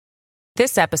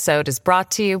This episode is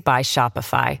brought to you by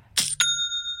Shopify.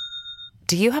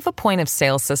 Do you have a point of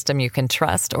sale system you can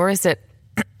trust, or is it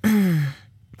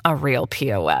a real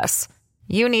POS?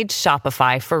 You need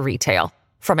Shopify for retail.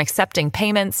 From accepting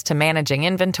payments to managing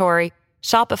inventory,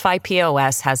 Shopify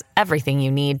POS has everything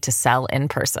you need to sell in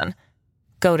person.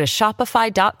 Go to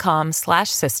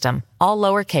shopify.com/system, all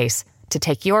lowercase, to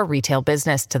take your retail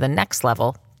business to the next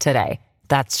level today.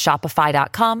 That's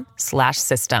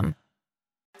shopify.com/system.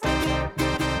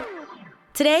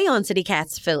 Today on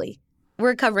CityCast Philly,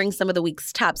 we're covering some of the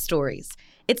week's top stories.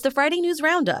 It's the Friday News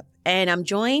Roundup, and I'm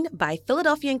joined by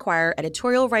Philadelphia Inquirer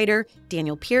editorial writer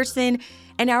Daniel Pearson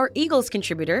and our Eagles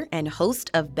contributor and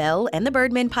host of Bell and the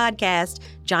Birdman podcast,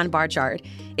 John Barchard.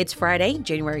 It's Friday,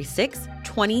 January 6,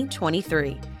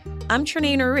 2023. I'm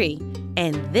Trenae Nuri,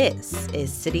 and this is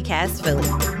CityCast Philly.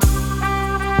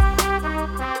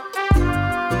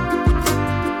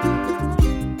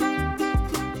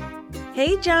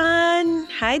 Hey, John.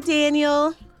 Hi,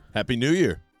 Daniel. Happy New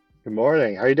Year. Good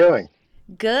morning. How are you doing?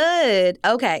 Good.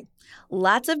 Okay.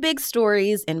 Lots of big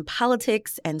stories in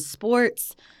politics and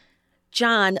sports.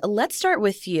 John, let's start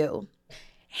with you.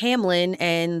 Hamlin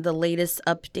and the latest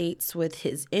updates with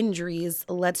his injuries.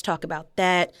 Let's talk about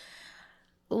that.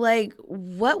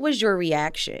 What was your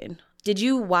reaction? Did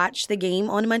you watch the game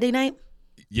on Monday night?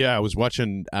 Yeah, I was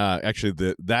watching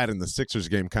actually that and the Sixers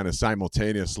game kind of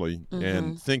simultaneously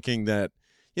and thinking that,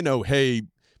 hey,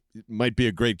 it might be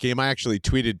a great game. I actually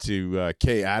tweeted to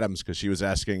Kay Adams because she was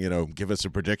asking, give us a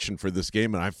prediction for this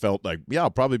game. And I felt like, yeah, I'll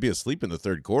probably be asleep in the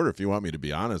third quarter if you want me to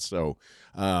be honest. So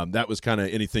that was kind of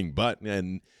anything but.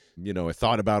 And, I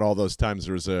thought about all those times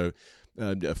there was a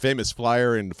famous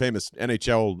Flyer and famous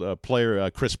NHL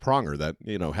player, Chris Pronger, that,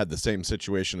 had the same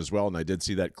situation as well. And I did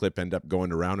see that clip end up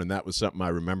going around, and that was something I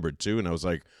remembered too. And I was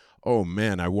like, oh,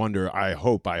 man, I wonder, I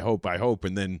hope.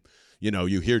 And then,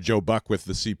 you hear Joe Buck with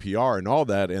the CPR and all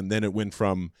that, and then it went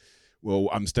from, well,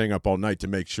 I'm staying up all night to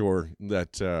make sure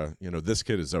that, this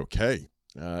kid is okay.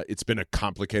 It's been a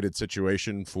complicated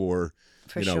situation for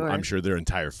sure. I'm sure their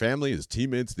entire family, his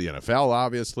teammates, the NFL,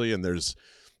 obviously, and there's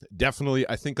definitely,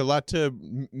 I think, a lot to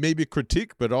maybe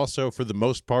critique, but also for the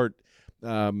most part,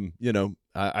 I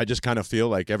just kind of feel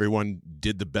like everyone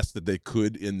did the best that they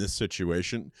could in this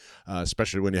situation,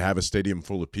 especially when you have a stadium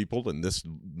full of people, and this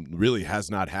really has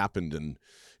not happened in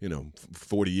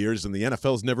 40 years, and the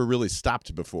NFL's never really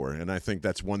stopped before, and I think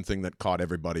that's one thing that caught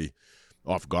everybody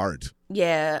off guard.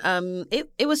 Yeah,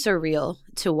 it was surreal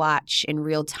to watch in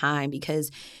real time because,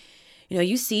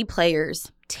 you see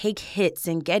players take hits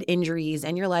and get injuries,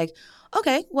 and you're like,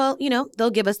 okay, well, they'll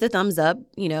give us the thumbs up.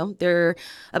 They're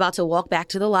about to walk back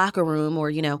to the locker room,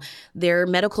 or, their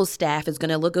medical staff is going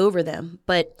to look over them.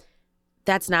 But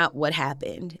that's not what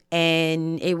happened.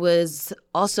 And it was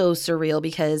also surreal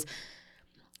because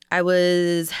I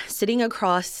was sitting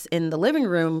across in the living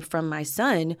room from my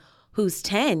son, who's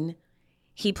 10.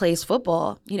 He plays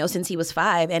football, since he was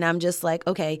 5. And I'm just like,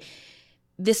 okay,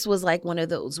 this was like one of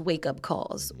those wake-up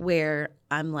calls where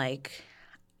I'm like,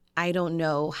 I don't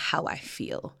know how I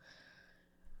feel.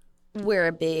 We're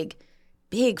a big,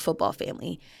 big football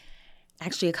family.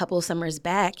 Actually, a couple of summers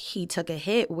back, he took a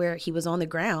hit where he was on the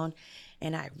ground,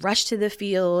 and I rushed to the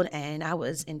field, and I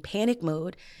was in panic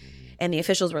mode. And the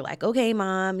officials were like, okay,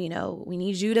 Mom, we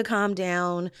need you to calm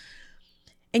down.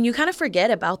 And you kind of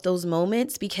forget about those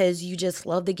moments because you just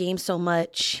love the game so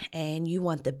much, and you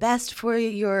want the best for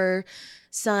your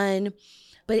son.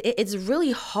 But it's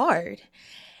really hard.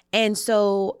 And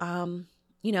so,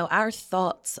 our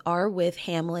thoughts are with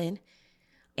Hamlin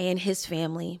and his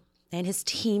family and his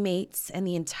teammates and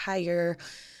the entire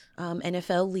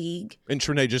NFL league. And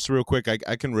Trenae, just real quick,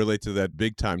 I can relate to that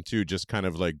big time too, just kind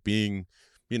of like being,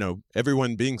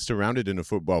 everyone being surrounded in a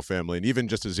football family. And even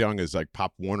just as young as like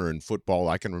Pop Warner in football,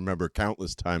 I can remember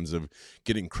countless times of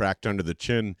getting cracked under the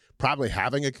chin, probably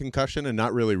having a concussion and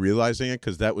not really realizing it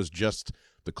because that was just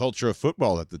the culture of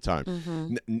football at the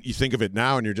time. You think of it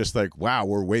now and you're just like, wow,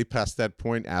 we're way past that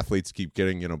point. Athletes keep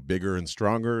getting, bigger and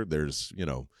stronger. There's,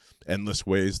 endless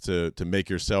ways to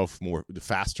make yourself more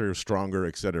faster, stronger,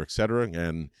 et cetera, et cetera.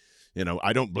 And,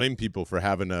 I don't blame people for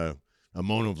having a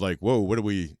moment of like, whoa, what do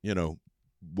we,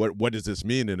 what does this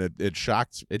mean? And it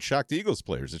shocked Eagles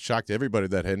players. It shocked everybody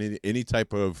that had any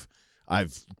type of,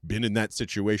 I've been in that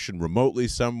situation remotely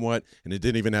somewhat, and it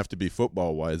didn't even have to be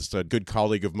football-wise. A good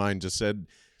colleague of mine just said,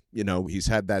 he's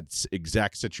had that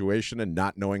exact situation and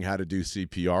not knowing how to do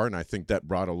CPR, and I think that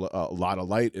brought a lot of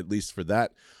light, at least for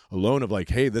that alone, of like,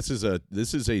 hey, this is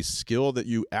a skill that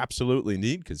you absolutely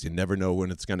need because you never know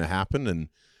when it's going to happen, and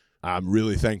I'm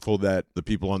really thankful that the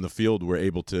people on the field were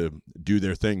able to do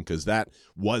their thing, because that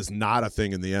was not a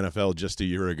thing in the NFL just a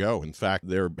year ago. In fact,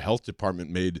 their health department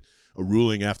made a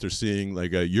ruling after seeing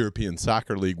like a European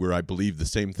soccer league where I believe the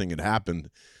same thing had happened,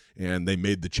 and they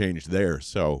made the change there.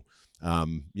 So,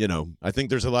 I think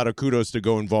there's a lot of kudos to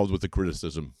go involved with the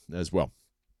criticism as well.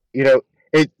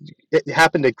 It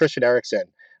happened to Christian Eriksen,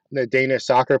 the Danish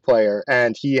soccer player,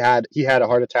 and he had a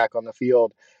heart attack on the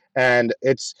field, and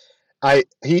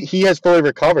he has fully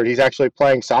recovered. He's actually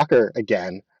playing soccer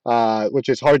again, which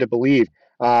is hard to believe.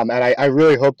 And I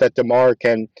really hope that DeMar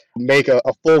can make a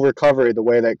full recovery the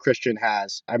way that Christian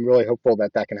has. I'm really hopeful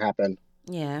that can happen.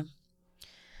 Yeah.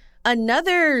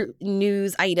 Another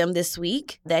news item this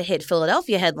week that hit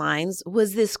Philadelphia headlines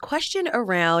was this question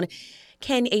around,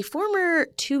 can a former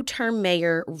two-term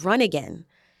mayor run again,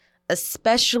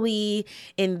 especially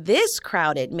in this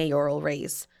crowded mayoral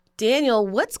race? Daniel,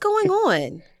 what's going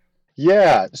on?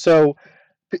 Yeah, so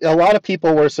a lot of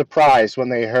people were surprised when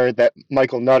they heard that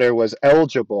Michael Nutter was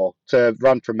eligible to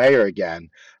run for mayor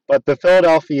again. But the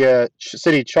Philadelphia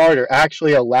City Charter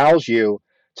actually allows you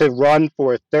to run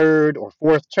for a third or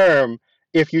fourth term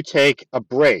if you take a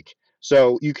break.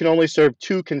 So you can only serve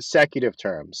 2 consecutive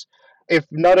terms. If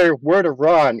Nutter were to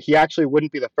run, he actually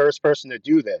wouldn't be the first person to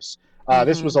do this.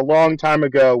 This was a long time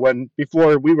ago,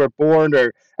 before we were born,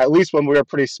 or at least when we were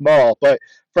pretty small. But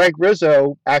Frank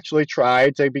Rizzo actually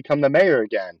tried to become the mayor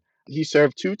again. He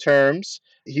served 2 terms.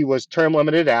 He was term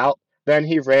limited out. Then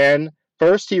he ran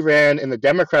in the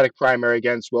Democratic primary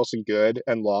against Wilson Good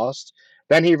and lost.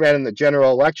 Then he ran in the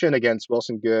general election against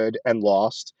Wilson Good and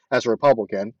lost as a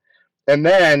Republican. And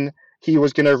then he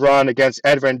was going to run against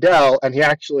Ed Rendell, and he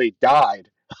actually died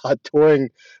during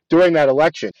that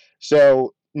election.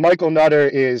 So Michael Nutter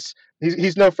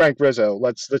he's no Frank Rizzo.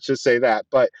 Let's just say that.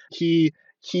 But he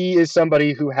is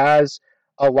somebody who has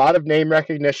a lot of name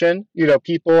recognition.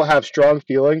 People have strong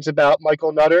feelings about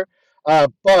Michael Nutter.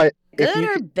 But good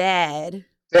or bad?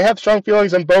 They have strong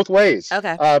feelings in both ways.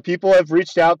 Okay. People have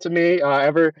reached out to me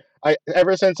ever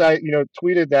since I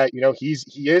tweeted that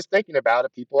he is thinking about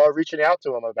it. People are reaching out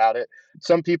to him about it.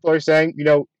 Some people are saying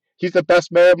he's the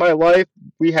best mayor of my life.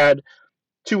 We had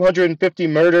 250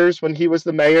 murders when he was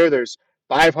the mayor. There's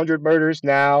 500 murders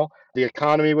now. The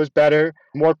economy was better.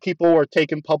 More people were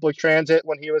taking public transit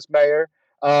when he was mayor.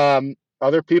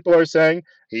 Other people are saying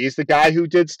he's the guy who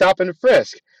did stop and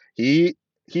frisk.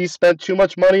 He spent too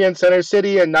much money in Center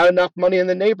City and not enough money in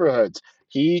the neighborhoods.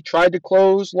 He tried to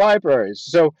close libraries.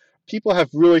 So people have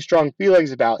really strong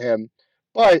feelings about him.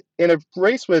 But in a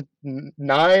race with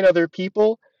 9 other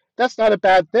people, that's not a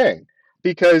bad thing,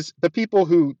 because the people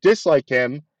who dislike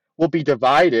him will be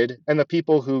divided, and the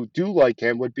people who do like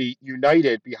him would be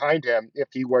united behind him if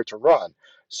he were to run.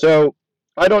 So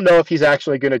I don't know if he's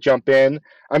actually going to jump in.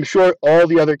 I'm sure all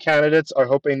the other candidates are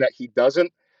hoping that he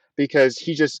doesn't, because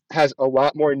he just has a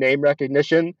lot more name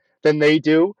recognition than they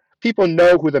do. People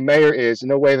know who the mayor is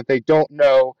in a way that they don't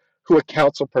know who a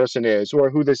council person is, or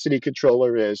who the city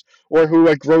controller is, or who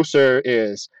a grocer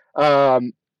is.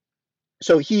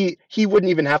 So he wouldn't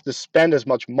even have to spend as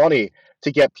much money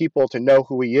to get people to know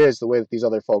who he is the way that these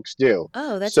other folks do.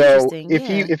 Oh, that's interesting. So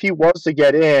if he was to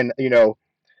get in,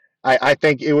 I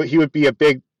think he would be a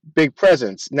big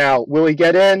presence. Now, will he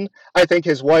get in? I think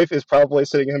his wife is probably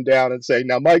sitting him down and saying,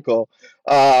 "Now, Michael,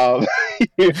 are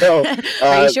you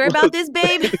sure about this,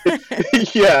 babe?"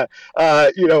 Yeah,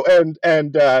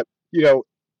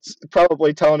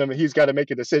 probably telling him he's got to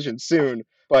make a decision soon.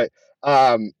 But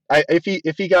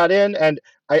if he got in, and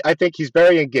I think he's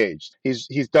very engaged.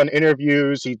 He's done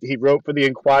interviews. He wrote for the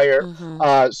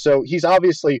Enquirer. So he's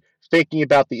obviously thinking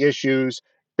about the issues,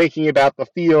 thinking about the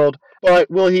field.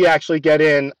 But will he actually get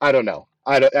in? I don't know.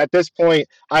 At this point,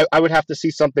 I would have to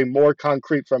see something more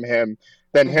concrete from him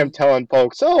than him telling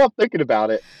folks, "Oh, I'm thinking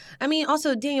about it." I mean,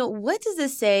 also, Daniel, what does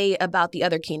this say about the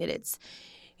other candidates?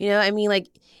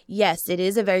 Yes, it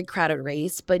is a very crowded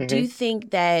race, but do you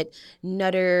think that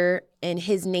Nutter and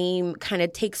his name kind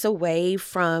of takes away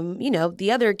from,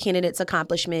 the other candidates'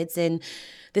 accomplishments and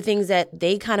the things that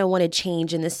they kind of want to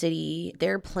change in the city,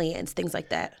 their plans, things like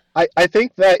that? I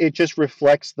think that it just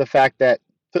reflects the fact that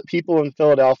people in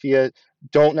Philadelphia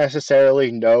don't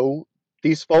necessarily know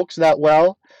these folks that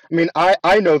well. I mean,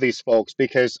 I know these folks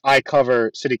because I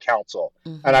cover city council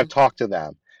and I've talked to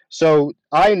them. So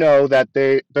I know that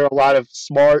there are a lot of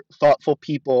smart, thoughtful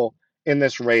people in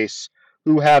this race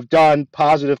who have done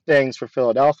positive things for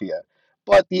Philadelphia.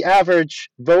 But the average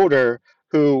voter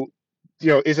who,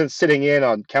 isn't sitting in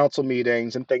on council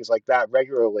meetings and things like that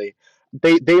regularly,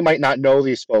 they might not know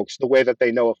these folks the way that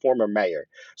they know a former mayor.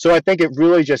 So I think it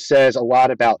really just says a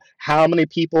lot about how many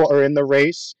people are in the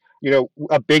race,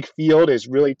 a big field is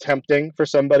really tempting for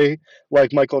somebody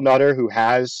like Michael Nutter, who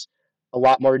has a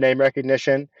lot more name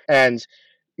recognition. And,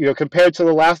 compared to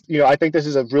the last, I think this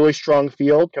is a really strong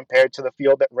field compared to the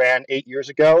field that ran 8 years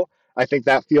ago. I think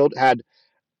that field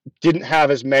didn't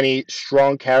have as many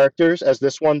strong characters as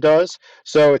this one does.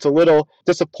 So it's a little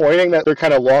disappointing that they're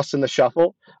kind of lost in the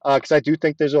shuffle, because I do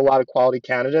think there's a lot of quality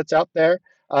candidates out there.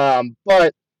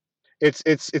 But it's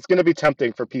going to be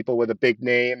tempting for people with a big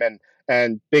name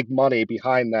and big money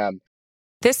behind them.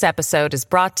 This episode is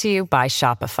brought to you by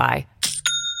Shopify.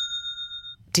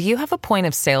 Do you have a point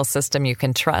of sale system you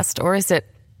can trust, or is it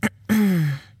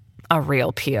a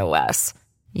real POS?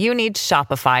 You need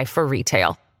Shopify for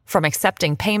retail. From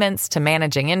accepting payments to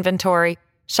managing inventory,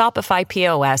 Shopify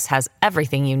POS has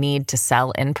everything you need to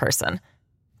sell in person.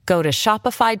 Go to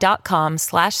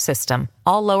shopify.com/system,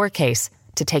 all lowercase,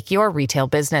 to take your retail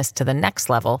business to the next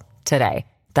level today.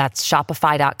 That's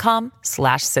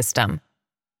shopify.com/system.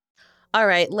 All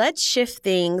right, let's shift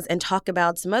things and talk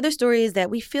about some other stories that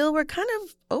we feel were kind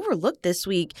of overlooked this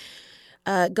week.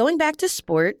 Going back to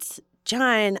sports,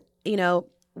 John,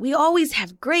 we always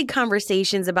have great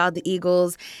conversations about the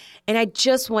Eagles. And I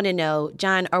just want to know,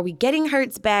 John, are we getting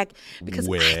Hurts back? Because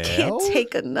I can't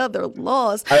take another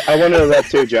loss. I want to know that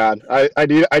too, John. I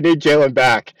need Jalen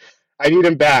back. I need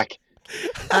him back.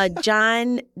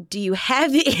 John, do you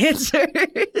have the answers?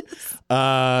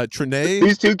 Trinae?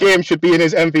 These two games should be in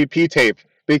his MVP tape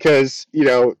because,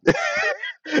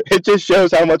 it just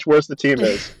shows how much worse the team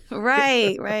is.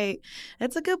 Right.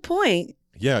 That's a good point.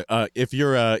 Yeah, if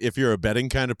you're a betting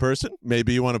kind of person,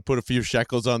 maybe you want to put a few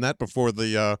shekels on that before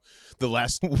the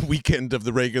last weekend of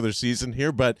the regular season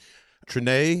here. But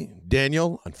Trinae,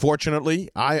 Daniel, unfortunately,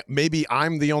 I'm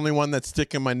the only one that's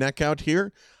sticking my neck out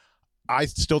here. I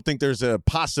still think there's a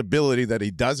possibility that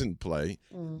he doesn't play.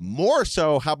 More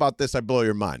so, how about this? I blow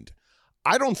your mind.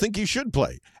 I don't think he should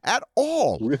play at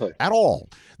all. Really? At all.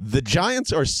 The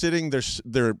Giants are sitting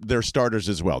their starters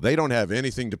as well. They don't have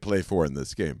anything to play for in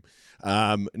this game.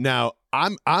 Now,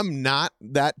 I'm not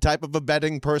that type of a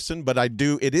betting person, but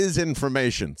it is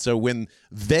information. So when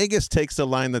Vegas takes a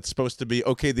line that's supposed to be,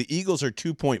 okay, the Eagles are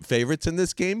 2-point favorites in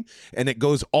this game, and it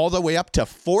goes all the way up to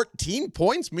 14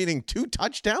 points, meaning 2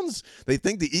 touchdowns, they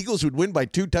think the Eagles would win by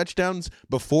 2 touchdowns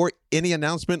before any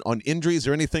announcement on injuries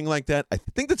or anything like that. I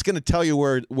think that's going to tell you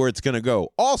where it's going to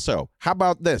go. Also, how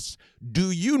about this?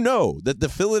 Do you know that the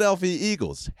Philadelphia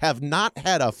Eagles have not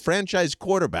had a franchise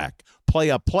quarterback play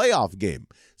a playoff game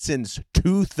since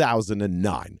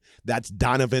 2009? That's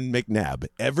Donovan McNabb.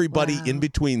 Everybody in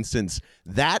between since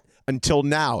that until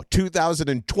now,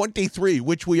 2023,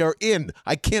 which we are in.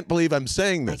 I can't believe I'm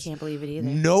saying this. I can't believe it either.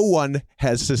 No one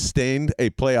has sustained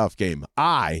a playoff game.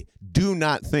 I do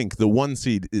not think the 1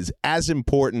 seed is as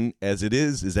important as it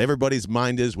is, as everybody's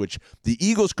mind is, which the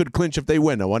Eagles could clinch if they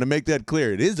win. I want to make that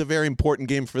clear. It is a very important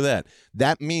game for that.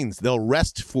 That means they'll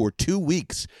rest for 2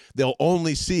 weeks. They'll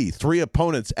only see 3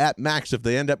 opponents at max if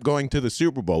they end up going to the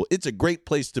Super Bowl. It's a great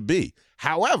place to be.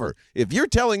 However, if you're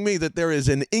telling me that there is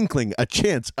an inkling, a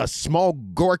chance, a small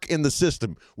gork in the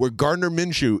system where Gardner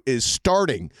Minshew is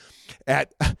starting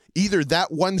at either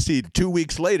that 1 seed 2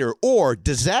 weeks later, or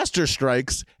disaster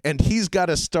strikes and he's got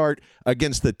to start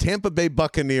against the Tampa Bay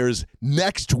Buccaneers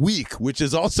next week, which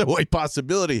is also a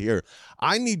possibility here.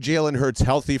 I need Jalen Hurts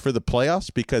healthy for the playoffs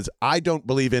because I don't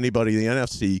believe anybody in the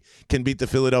NFC can beat the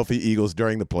Philadelphia Eagles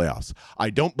during the playoffs. I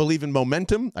don't believe in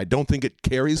momentum. I don't think it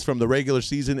carries from the regular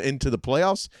season into the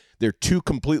playoffs. They're 2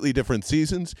 completely different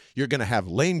seasons. You're going to have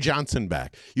Lane Johnson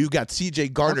back. You've got C.J.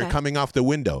 Gardner coming off the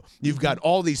window. You've got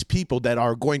all these people that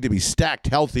are going to be stacked,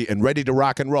 healthy, and ready to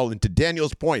rock and roll. And to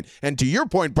Daniel's point, and to your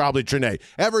point probably, Trinae,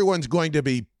 everyone's going to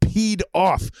be peed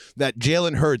off that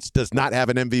Jalen Hurts does not have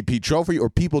an MVP trophy or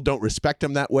people don't respect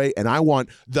him that way. And I want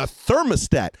the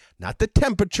thermostat, not the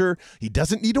temperature. He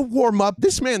doesn't need a warm-up.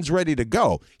 This man's ready to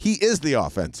go. He is the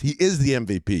offense. He is the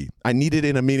MVP. I need it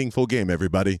in a meaningful game,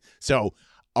 everybody. So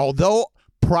although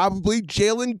probably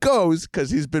Jalen goes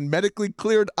because he's been medically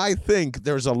cleared, I think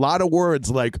there's a lot of words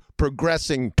like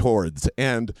progressing towards.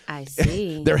 And I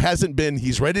see. There hasn't been,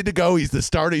 he's ready to go. He's the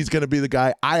starter. He's going to be the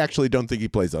guy. I actually don't think he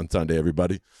plays on Sunday,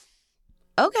 everybody.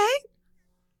 Okay.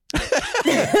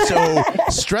 So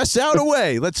stress out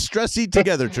away. Let's stress eat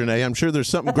together, Trinae. I'm sure there's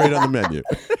something great on the menu.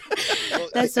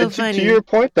 That's so funny. To your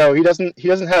point, though, he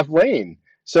doesn't have Lane.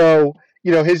 So,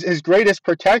 his greatest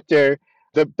protector,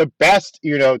 the best,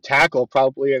 tackle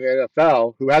probably in the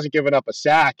NFL, who hasn't given up a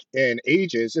sack in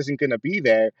ages, isn't going to be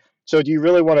there. So do you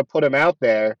really want to put him out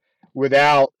there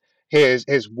without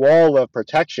his wall of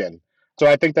protection? So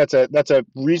I think that's a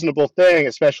reasonable thing,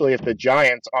 especially if the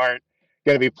Giants aren't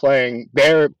going to be playing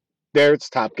their They're its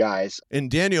top guys. And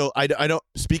Daniel, I don't.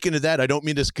 Speaking of that, I don't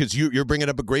mean this because you're bringing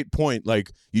up a great point.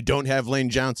 Like, you don't have Lane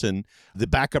Johnson. The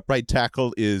backup right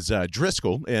tackle is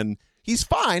Driscoll, and he's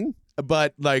fine.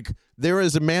 But like, there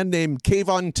is a man named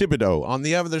Kayvon Thibodeau on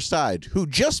the other side who,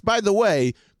 just by the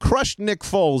way, crushed Nick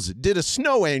Foles, did a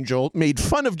snow angel, made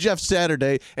fun of Jeff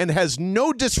Saturday, and has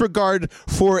no disregard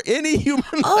for any human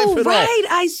life at all. Oh, right.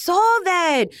 I saw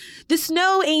that. The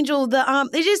snow angel,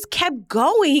 it just kept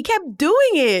going. He kept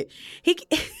doing it. Yeah,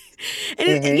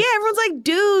 everyone's like,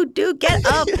 dude, get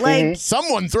up. Like,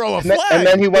 someone throw a flag. And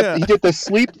then he did the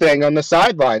sleep thing on the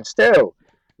sidelines too.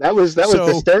 That was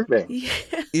disturbing.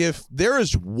 If there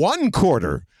is one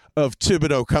quarter of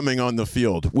Thibodeau coming on the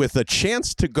field with a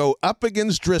chance to go up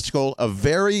against Driscoll, a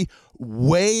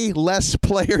way less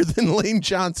player than Lane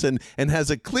Johnson, and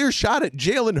has a clear shot at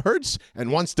Jalen Hurts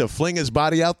and wants to fling his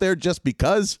body out there just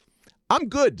because, I'm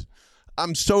good.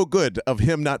 I'm so good of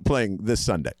him not playing this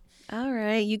Sunday. All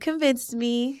right, you convinced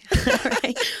me. All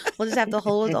right, we'll just have to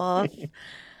hold off.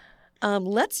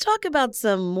 Let's talk about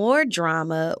some more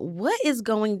drama. What is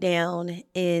going down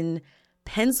in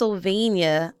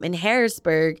Pennsylvania, in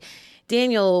Harrisburg?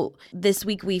 Daniel, this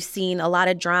week we've seen a lot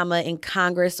of drama in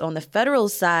Congress on the federal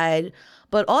side,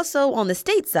 but also on the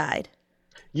state side.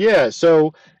 Yeah,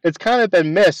 so it's kind of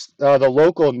been missed, the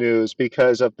local news,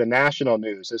 because of the national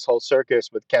news, this whole circus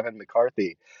with Kevin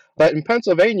McCarthy. But in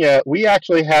Pennsylvania, we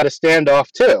actually had a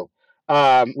standoff too.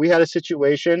 We had a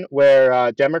situation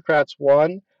where Democrats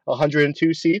won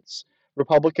 102 seats,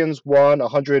 Republicans won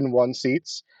 101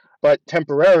 seats, but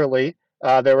temporarily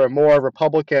there were more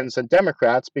Republicans than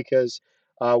Democrats because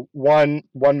one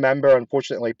member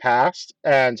unfortunately passed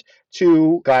and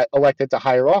two got elected to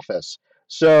higher office.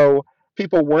 So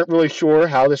people weren't really sure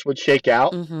how this would shake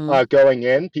out going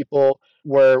in. People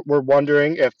were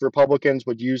wondering if Republicans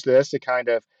would use this to kind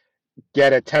of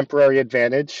get a temporary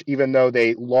advantage, even though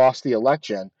they lost the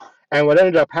election. And what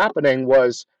ended up happening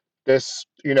was this,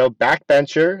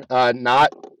 backbencher, not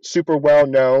super well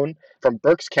known from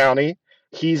Berks County.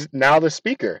 He's now the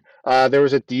speaker. There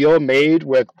was a deal made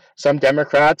with some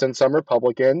Democrats and some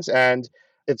Republicans, and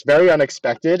it's very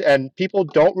unexpected. And people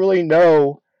don't really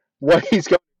know what he's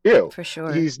going to do. For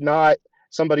sure. He's not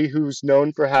somebody who's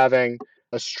known for having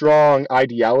a strong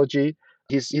ideology.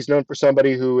 He's known for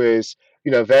somebody who is,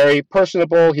 very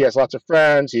personable. He has lots of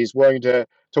friends. He's willing to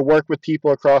work with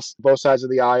people across both sides of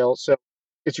the aisle. So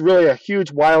it's really a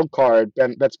huge wild card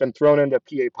that's been thrown into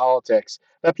PA politics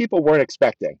that people weren't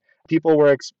expecting. People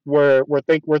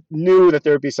knew that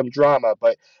there would be some drama,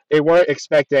 but they weren't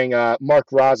expecting Mark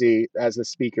Rossi as the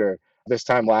speaker this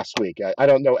time last week. I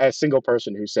don't know a single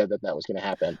person who said that was going to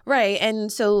happen. Right.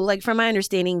 And so, like, from my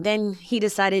understanding, then he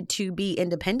decided to be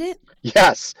independent?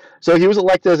 Yes. So he was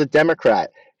elected as a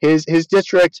Democrat. His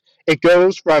district, it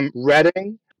goes from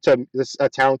Reading to a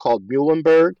town called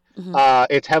Muhlenberg.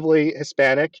 It's heavily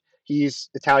Hispanic. He's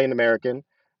Italian American.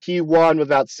 He won with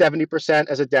about 70%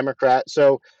 as a Democrat.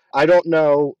 So I don't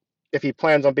know if he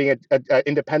plans on being an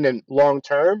independent long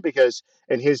term, because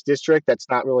in his district, that's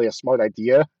not really a smart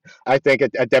idea. I think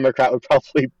a Democrat would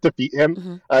probably defeat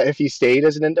him if he stayed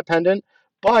as an independent.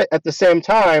 But at the same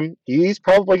time, he's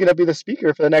probably going to be the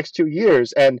speaker for the next 2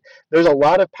 years. And there's a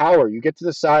lot of power. You get to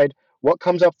decide what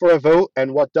comes up for a vote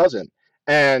and what doesn't.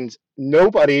 And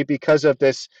nobody, because of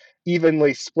this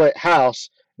evenly split House,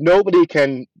 nobody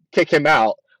can kick him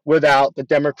out without the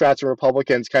Democrats and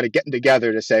Republicans kind of getting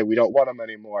together to say we don't want him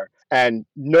anymore. And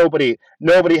nobody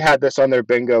had this on their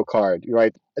bingo card,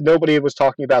 right? Nobody was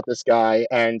talking about this guy,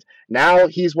 and now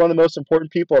he's one of the most important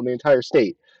people in the entire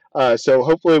state. So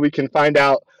hopefully we can find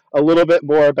out a little bit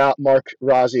more about Mark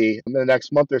Rossi in the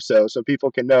next month or so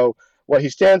people can know what he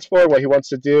stands for, what he wants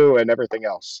to do, and everything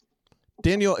else.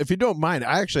 Daniel, if you don't mind,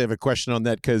 I actually have a question on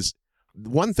that, because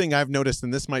one thing I've noticed,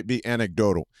 and this might be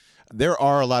anecdotal, there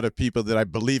are a lot of people that I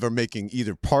believe are making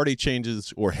either party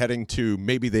changes or heading to,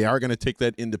 maybe they are going to take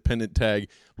that independent tag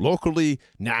locally,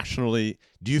 nationally.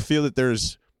 Do you feel that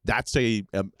that's a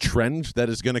trend that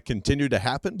is going to continue to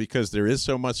happen because there is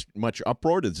so much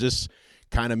uproar? Does this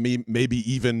kind of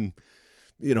maybe even,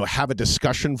 have a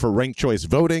discussion for ranked choice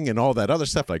voting and all that other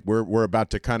stuff? Like we're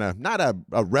about to kind of, not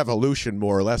a revolution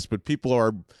more or less, but people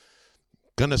are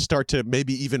going to start to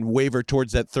maybe even waver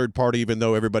towards that third party, even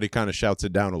though everybody kind of shouts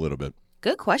it down a little bit.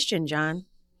 Good question, John.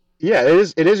 Yeah,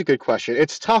 it is a good question.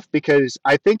 It's tough because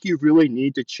I think you really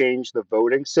need to change the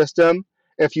voting system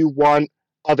if you want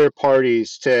other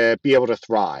parties to be able to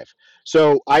thrive.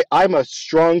 So I'm a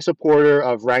strong supporter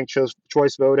of ranked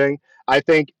choice voting. I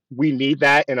think we need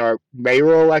that in our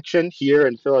mayoral election here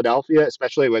in Philadelphia,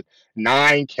 especially with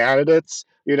 9 candidates.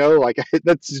 Like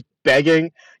that's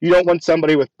begging. You don't want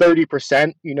somebody with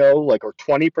 30%, like, or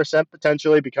 20%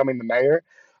 potentially becoming the mayor.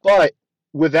 But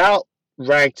without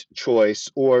ranked choice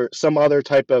or some other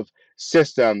type of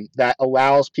system that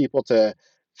allows people to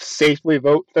safely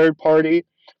vote third party,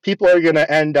 people are going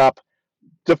to end up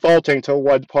defaulting to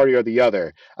one party or the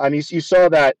other. You saw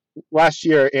that last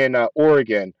year in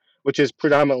Oregon, which is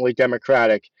predominantly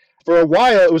Democratic. For a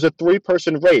while, it was a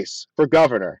three-person race for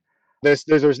governor. There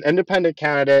was an independent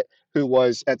candidate who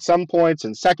was at some points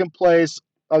in second place.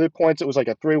 Other points, it was like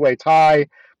a three-way tie.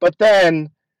 But then,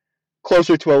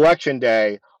 closer to election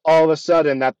day, all of a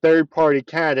sudden, that third-party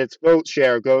candidate's vote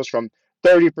share goes from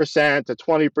 30% to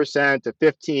 20% to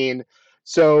 15%.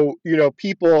 So,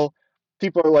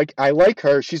 people are like, I like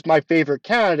her, she's my favorite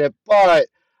candidate, but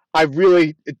I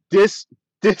really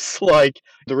dislike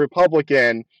the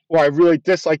Republican, or I really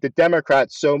dislike the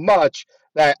Democrat so much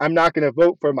that I'm not going to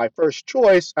vote for my first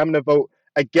choice. I'm going to vote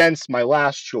against my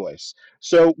last choice.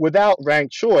 So without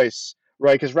ranked choice,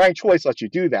 right, because ranked choice lets you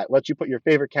do that, lets you put your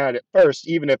favorite candidate first,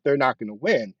 even if they're not going to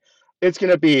win. It's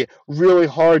going to be really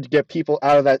hard to get people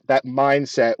out of that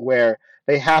mindset where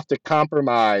they have to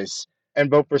compromise and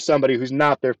vote for somebody who's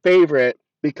not their favorite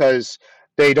because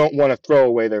they don't want to throw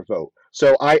away their vote.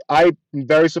 So I'm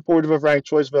very supportive of ranked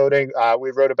choice voting.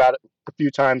 We wrote about it a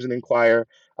few times in Inquirer.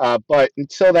 But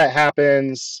until that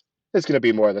happens, it's going to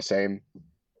be more of the same.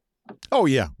 Oh,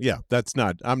 yeah.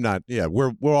 I'm not. Yeah,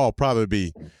 we'll all probably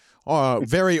be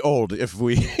very old if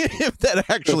that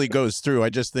actually goes through. I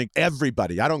just think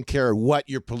everybody, I don't care what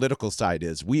your political side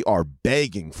is, we are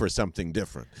begging for something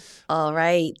different. All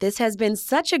right. This has been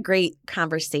such a great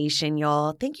conversation,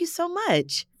 y'all. Thank you so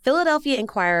much. Philadelphia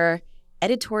Inquirer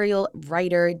editorial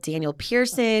writer Daniel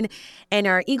Pearson and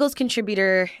our Eagles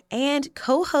contributor and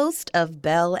co-host of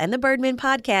Bell and the Birdman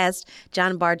podcast,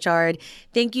 John Barchard.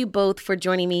 Thank you both for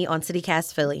joining me on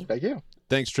CityCast Philly. Thank you.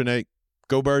 Thanks, Trinae.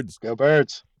 Go Birds. Go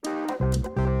Birds.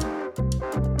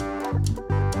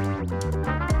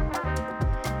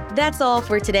 That's all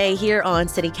for today here on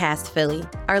CityCast Philly.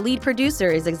 Our lead producer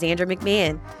is Alexandra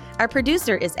McMahon. Our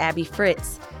producer is Abby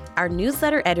Fritz. Our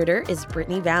newsletter editor is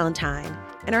Brittany Valentine.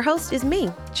 And our host is me,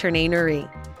 Trinae Nuri.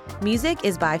 Music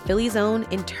is by Philly's own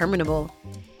Interminable.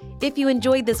 If you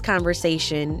enjoyed this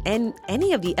conversation and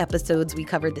any of the episodes we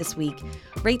covered this week,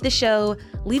 rate the show,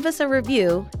 leave us a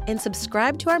review, and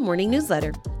subscribe to our morning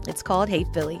newsletter. It's called Hey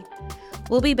Philly.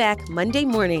 We'll be back Monday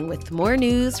morning with more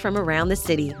news from around the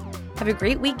city. Have a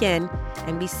great weekend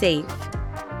and be safe.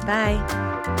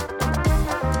 Bye.